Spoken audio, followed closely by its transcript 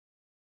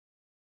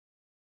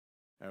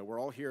We're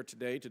all here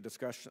today to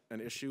discuss an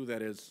issue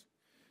that is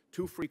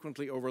too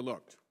frequently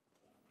overlooked,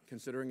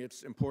 considering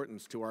its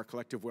importance to our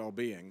collective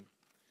well-being,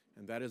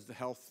 and that is the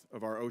health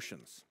of our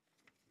oceans.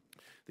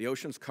 The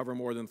oceans cover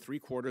more than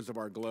 3/4 of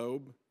our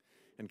globe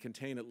and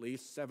contain at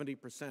least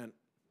 70%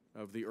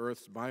 of the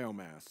Earth's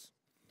biomass,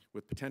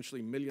 with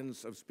potentially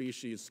millions of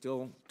species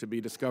still to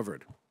be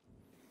discovered.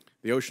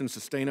 The oceans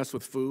sustain us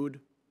with food,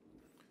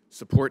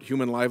 support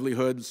human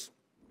livelihoods,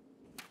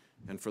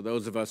 and for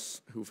those of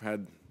us who've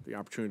had the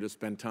opportunity to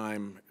spend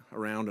time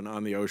around and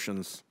on the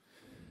oceans,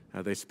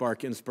 they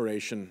spark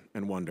inspiration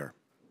and wonder.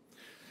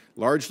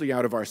 Largely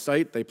out of our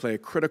sight, they play a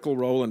critical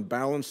role in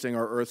balancing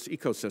our Earth's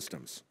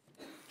ecosystems.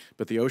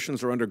 But the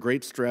oceans are under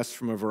great stress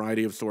from a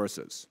variety of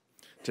sources.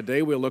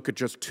 Today, we'll look at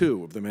just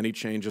two of the many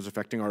changes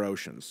affecting our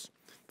oceans: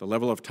 the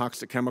level of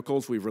toxic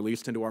chemicals we've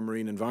released into our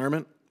marine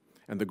environment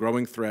and the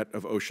growing threat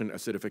of ocean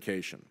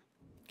acidification.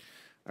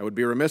 I would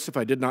be remiss if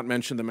I did not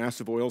mention the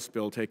massive oil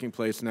spill taking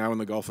place now in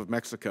the Gulf of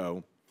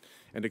Mexico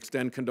and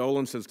extend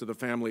condolences to the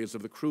families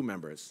of the crew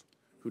members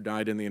who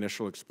died in the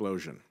initial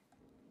explosion.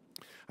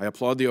 I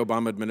applaud the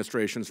Obama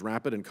administration's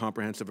rapid and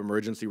comprehensive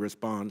emergency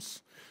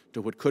response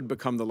to what could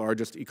become the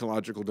largest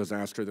ecological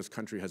disaster this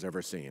country has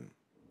ever seen.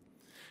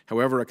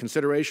 However, a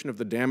consideration of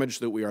the damage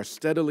that we are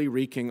steadily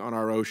wreaking on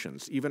our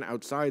oceans, even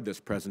outside this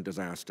present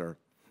disaster,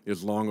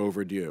 is long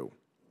overdue.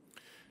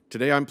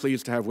 Today, I'm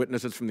pleased to have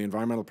witnesses from the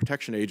Environmental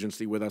Protection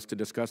Agency with us to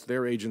discuss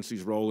their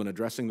agency's role in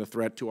addressing the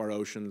threat to our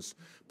oceans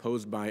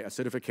posed by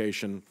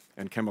acidification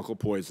and chemical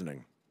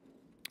poisoning.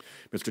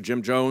 Mr.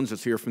 Jim Jones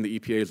is here from the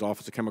EPA's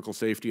Office of Chemical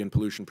Safety and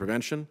Pollution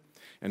Prevention,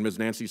 and Ms.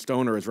 Nancy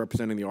Stoner is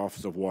representing the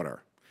Office of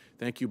Water.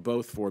 Thank you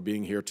both for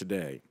being here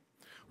today.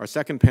 Our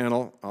second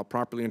panel, I'll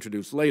properly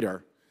introduce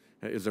later,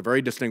 is a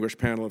very distinguished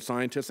panel of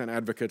scientists and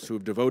advocates who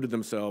have devoted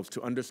themselves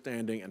to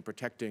understanding and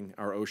protecting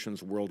our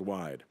oceans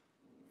worldwide.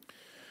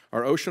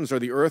 Our oceans are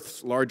the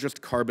Earth's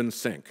largest carbon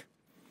sink.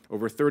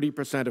 Over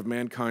 30% of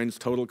mankind's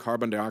total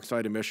carbon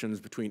dioxide emissions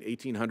between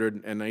 1800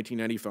 and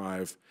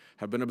 1995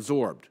 have been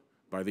absorbed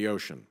by the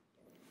ocean.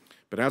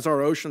 But as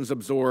our oceans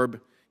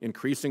absorb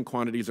increasing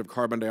quantities of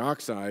carbon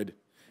dioxide,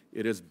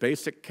 it is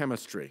basic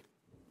chemistry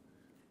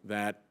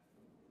that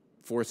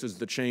forces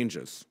the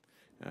changes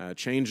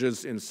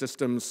in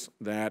systems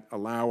that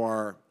allow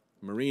our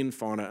marine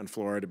fauna and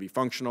flora to be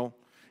functional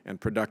and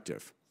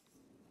productive.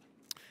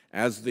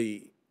 As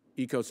the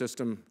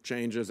ecosystem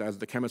changes, as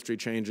the chemistry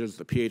changes,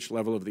 the pH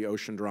level of the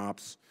ocean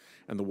drops,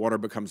 and the water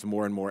becomes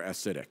more and more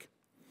acidic.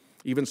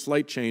 Even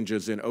slight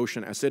changes in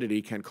ocean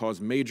acidity can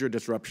cause major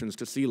disruptions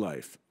to sea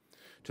life,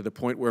 to the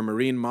point where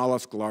marine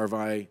mollusk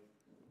larvae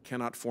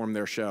cannot form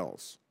their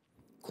shells.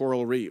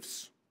 Coral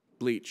reefs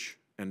bleach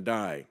and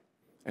die,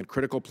 and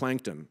critical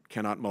plankton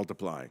cannot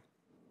multiply.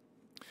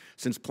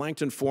 Since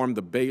plankton form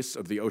the base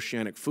of the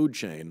oceanic food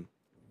chain,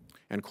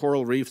 and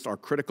coral reefs are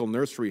critical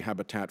nursery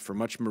habitat for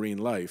much marine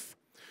life,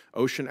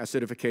 ocean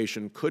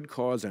acidification could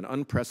cause an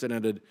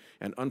unprecedented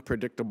and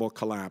unpredictable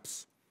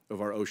collapse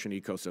of our ocean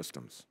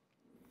ecosystems.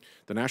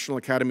 The National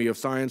Academy of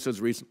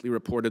Sciences recently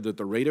reported that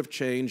the rate of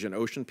change in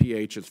ocean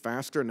pH is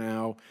faster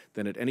now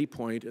than at any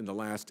point in the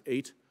last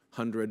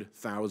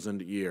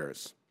 800,000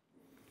 years.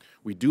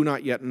 We do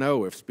not yet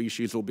know if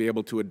species will be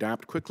able to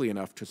adapt quickly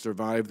enough to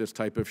survive this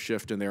type of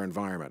shift in their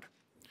environment.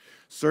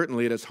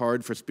 Certainly, it is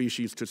hard for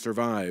species to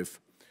survive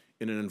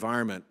in an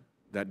environment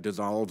that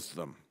dissolves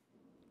them.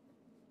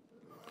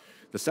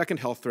 The second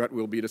health threat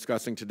we'll be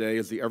discussing today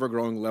is the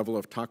ever-growing level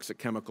of toxic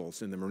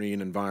chemicals in the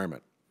marine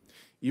environment.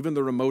 Even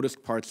the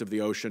remotest parts of the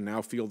ocean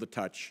now feel the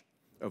touch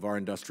of our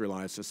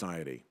industrialized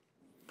society.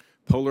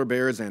 Polar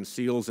bears and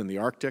seals in the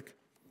Arctic,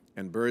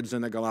 and birds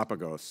in the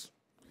Galapagos,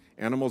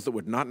 animals that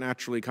would not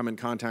naturally come in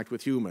contact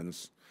with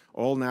humans,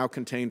 all now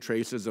contain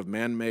traces of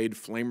man-made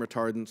flame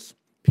retardants,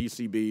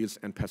 PCBs,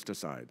 and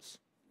pesticides.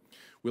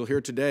 We'll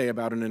hear today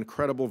about an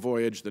incredible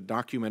voyage that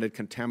documented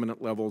contaminant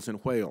levels in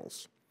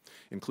whales,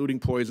 including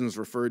poisons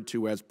referred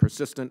to as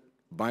persistent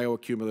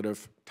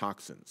bioaccumulative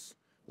toxins,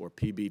 or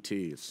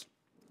PBTs.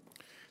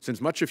 Since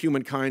much of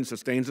humankind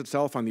sustains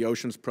itself on the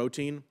ocean's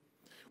protein,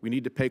 we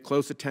need to pay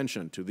close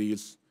attention to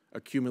these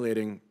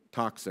accumulating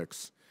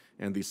toxics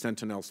and the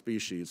sentinel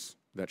species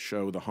that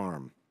show the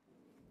harm.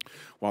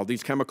 While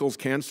these chemicals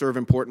can serve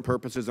important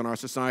purposes in our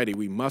society,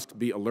 we must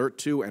be alert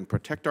to and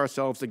protect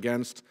ourselves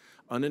against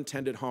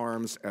unintended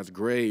harms as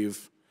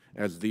grave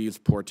as these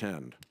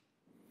portend.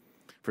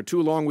 For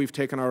too long, we've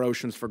taken our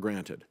oceans for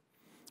granted.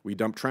 We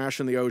dump trash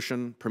in the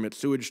ocean, permit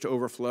sewage to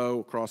overflow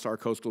across our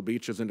coastal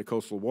beaches into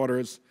coastal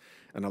waters,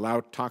 and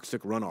allow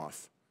toxic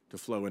runoff to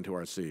flow into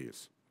our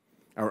seas.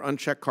 Our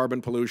unchecked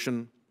carbon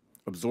pollution,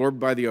 absorbed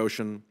by the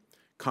ocean,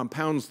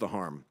 compounds the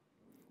harm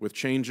with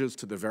changes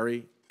to the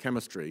very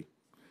chemistry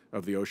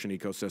of the ocean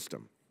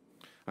ecosystem.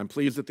 I'm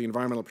pleased that the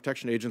Environmental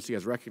Protection Agency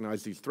has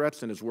recognized these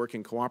threats and is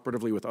working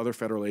cooperatively with other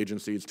federal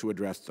agencies to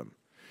address them.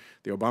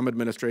 The Obama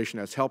administration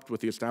has helped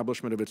with the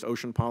establishment of its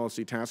Ocean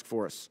Policy Task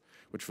Force,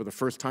 which for the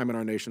first time in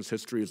our nation's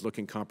history is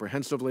looking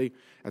comprehensively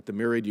at the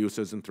myriad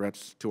uses and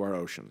threats to our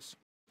oceans.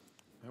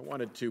 I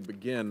wanted to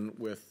begin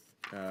with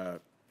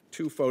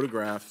two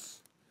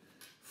photographs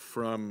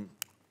from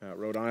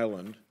Rhode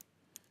Island.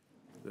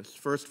 This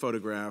first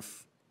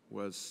photograph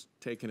was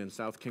taken in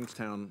South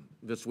Kingstown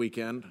this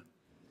weekend.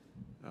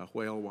 A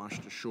whale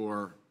washed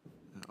ashore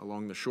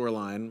along the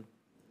shoreline,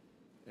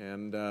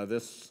 and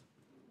this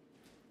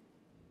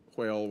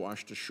whale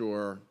washed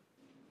ashore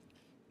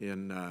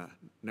in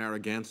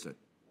Narragansett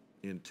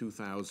in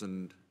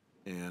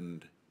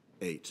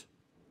 2008.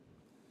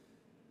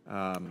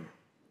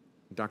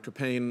 Dr.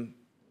 Payne,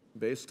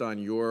 based on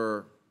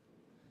your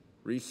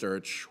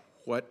research,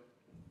 what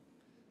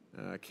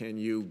can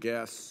you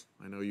guess?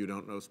 I know you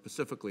don't know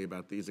specifically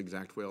about these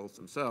exact whales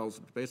themselves,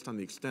 but based on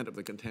the extent of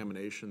the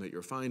contamination that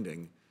you're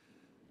finding,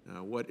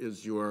 what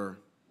is your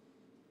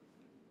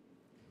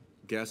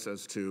guess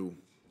as to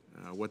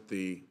what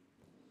the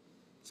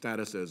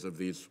status is of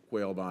these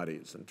whale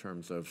bodies in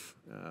terms of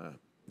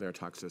their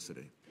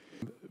toxicity?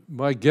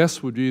 My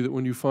guess would be that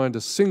when you find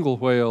a single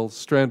whale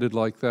stranded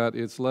like that,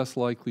 it's less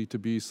likely to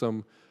be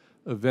some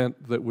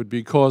event that would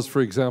be caused,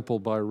 for example,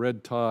 by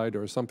red tide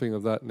or something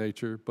of that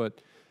nature.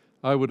 But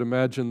I would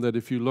imagine that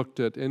if you looked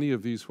at any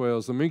of these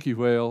whales, the minke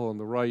whale on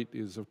the right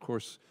is, of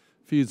course,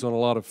 feeds on a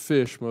lot of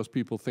fish. Most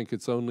people think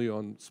it's only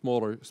on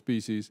smaller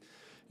species.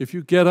 If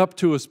you get up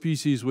to a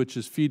species which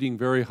is feeding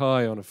very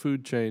high on a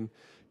food chain,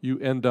 you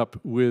end up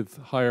with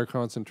higher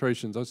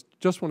concentrations. I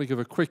just want to give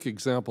a quick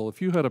example.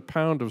 If you had a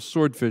pound of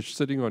swordfish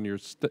sitting on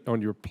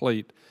your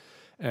plate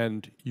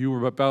and you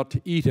were about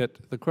to eat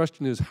it, the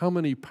question is, how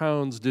many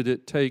pounds did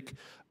it take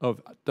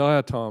of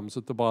diatoms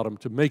at the bottom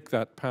to make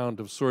that pound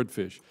of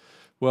swordfish?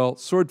 Well,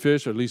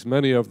 swordfish, at least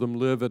many of them,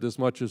 live at as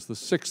much as the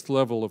 6th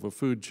level of a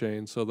food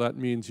chain, so that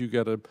means you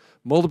get a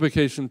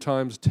multiplication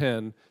times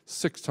 10,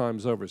 6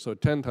 times over. So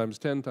 10 times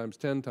 10 times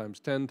 10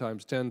 times 10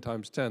 times 10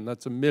 times 10,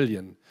 that's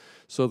 1,000,000.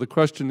 So the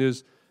question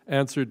is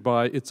answered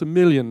by, it's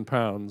 1,000,000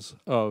 pounds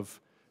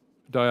of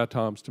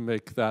diatoms to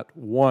make that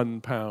 1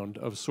 pound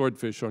of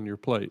swordfish on your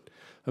plate.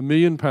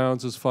 1,000,000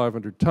 pounds is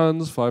 500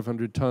 tons,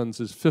 500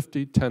 tons is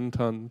 50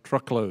 10-ton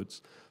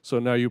truckloads. So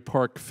now you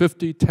park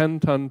 50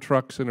 10-ton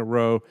trucks in a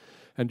row,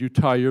 and you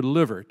tie your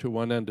liver to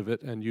one end of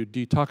it, and you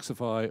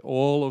detoxify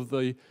all of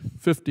the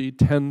 50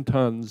 10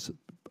 tons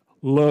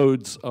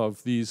loads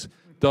of these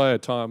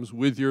diatoms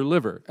with your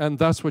liver. And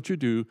that's what you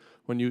do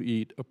when you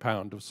eat a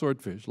pound of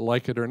swordfish,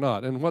 like it or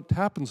not. And what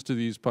happens to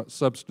these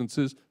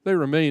substances? They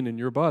remain in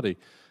your body.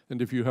 And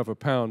if you have a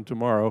pound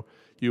tomorrow,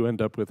 you end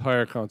up with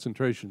higher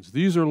concentrations.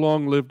 These are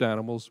long-lived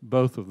animals,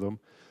 both of them.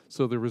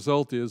 So the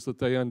result is that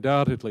they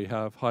undoubtedly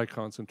have high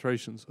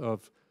concentrations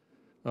of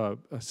a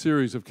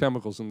series of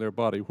chemicals in their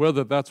body.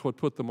 Whether that's what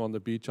put them on the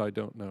beach, I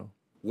don't know.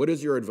 What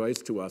is your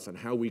advice to us on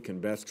how we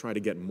can best try to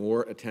get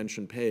more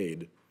attention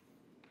paid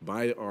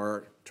by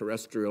our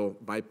terrestrial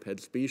biped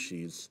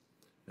species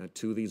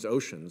to these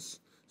oceans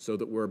so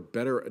that we're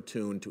better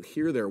attuned to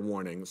hear their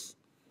warnings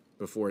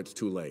before it's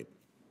too late?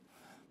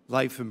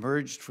 Life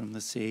emerged from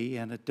the sea,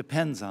 and it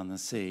depends on the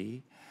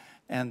sea,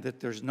 and that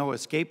there's no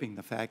escaping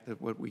the fact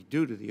that what we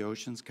do to the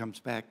oceans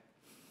comes back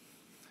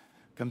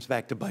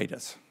to bite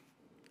us.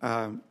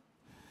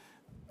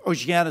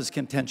 Oceana's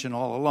contention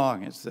all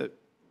along is that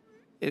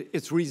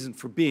its reason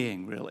for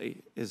being,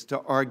 really, is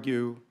to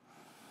argue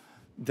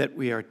that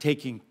we are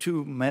taking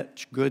too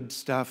much good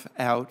stuff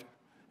out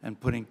and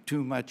putting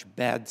too much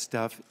bad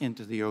stuff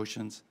into the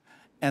oceans,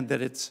 and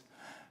that it's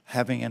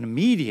having an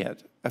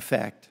immediate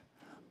effect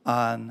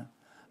on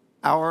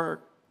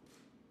our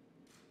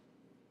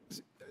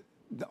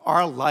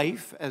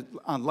life,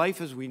 on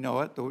life as we know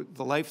it,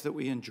 the life that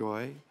we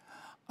enjoy,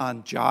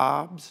 on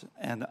jobs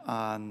and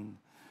on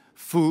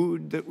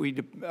food that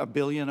a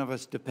billion of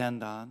us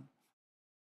depend on,